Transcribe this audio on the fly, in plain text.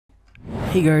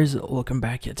Hey guys, welcome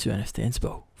back to NFT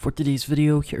Inspo. For today's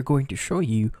video, we're going to show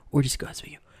you or discuss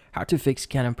with you how to fix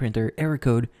Canon printer error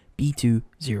code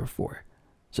B204.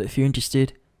 So if you're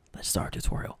interested, let's start the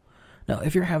tutorial. Now,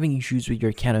 if you're having issues with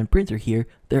your Canon printer here,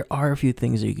 there are a few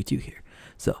things that you could do here.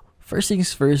 So first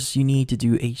things first, you need to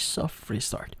do a soft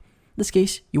restart. In this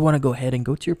case, you want to go ahead and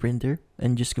go to your printer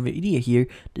and just give an idea here.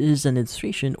 This is an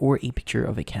illustration or a picture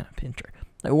of a Canon printer.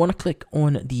 I want to click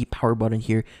on the power button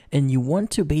here and you want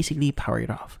to basically power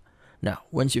it off. Now,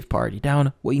 once you've powered it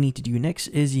down, what you need to do next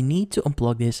is you need to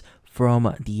unplug this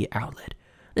from the outlet.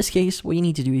 In this case, what you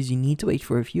need to do is you need to wait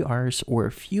for a few hours or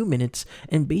a few minutes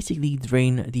and basically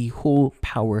drain the whole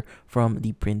power from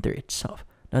the printer itself.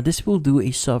 Now, this will do a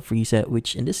soft reset,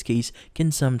 which in this case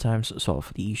can sometimes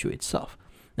solve the issue itself.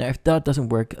 Now, if that doesn't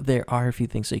work, there are a few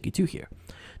things that you could do here.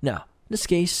 Now, in this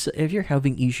case, if you're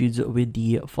having issues with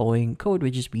the following code,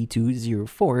 which is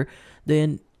B204,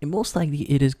 then most likely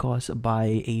it is caused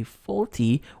by a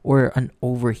faulty or an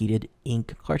overheated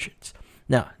ink cartridge.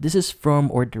 Now, this is from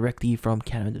or directly from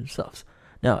Canon themselves.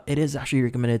 Now, it is actually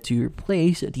recommended to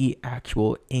replace the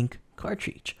actual ink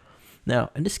cartridge.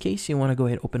 Now, in this case, you want to go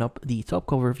ahead and open up the top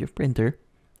cover of your printer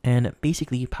and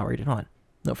basically power it on.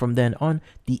 Now, from then on,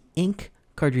 the ink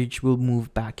cartridge will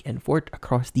move back and forth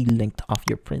across the length of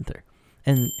your printer.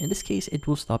 And in this case, it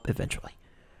will stop eventually.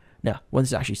 Now,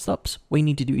 once it actually stops, what you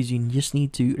need to do is you just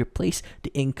need to replace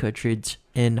the ink cartridge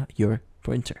in your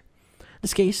printer. In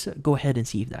this case, go ahead and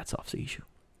see if that solves the issue.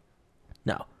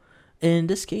 Now, in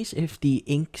this case, if the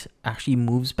ink actually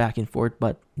moves back and forth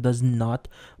but does not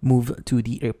move to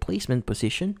the replacement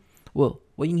position, well,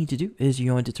 what you need to do is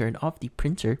you want to turn off the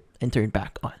printer and turn it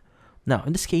back on. Now,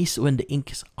 in this case, when the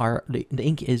ink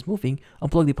is moving,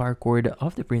 unplug the power cord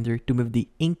of the printer to move the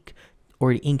ink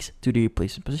or the inks to the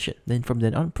replacement position. Then from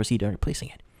then on, proceed on replacing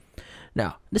it.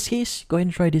 Now, in this case, go ahead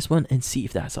and try this one and see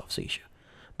if that solves the issue.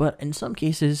 But in some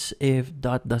cases, if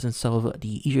that doesn't solve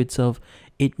the issue itself,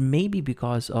 it may be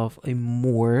because of a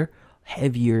more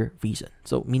heavier reason.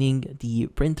 So meaning the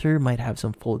printer might have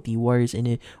some faulty wires in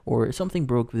it or something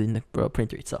broke within the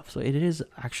printer itself. So it is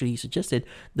actually suggested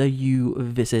that you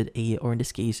visit or in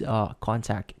this case,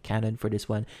 contact Canon for this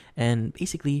one and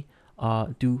basically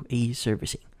do a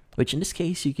servicing. Which in this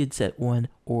case, you could set one,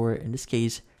 or in this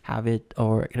case, have it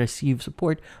or receive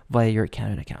support via your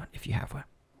Canon account if you have one.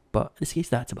 But in this case,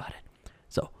 that's about it.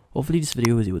 So hopefully this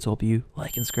video was able to help you.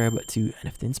 Like and subscribe to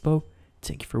NFT Inspo.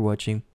 Thank you for watching.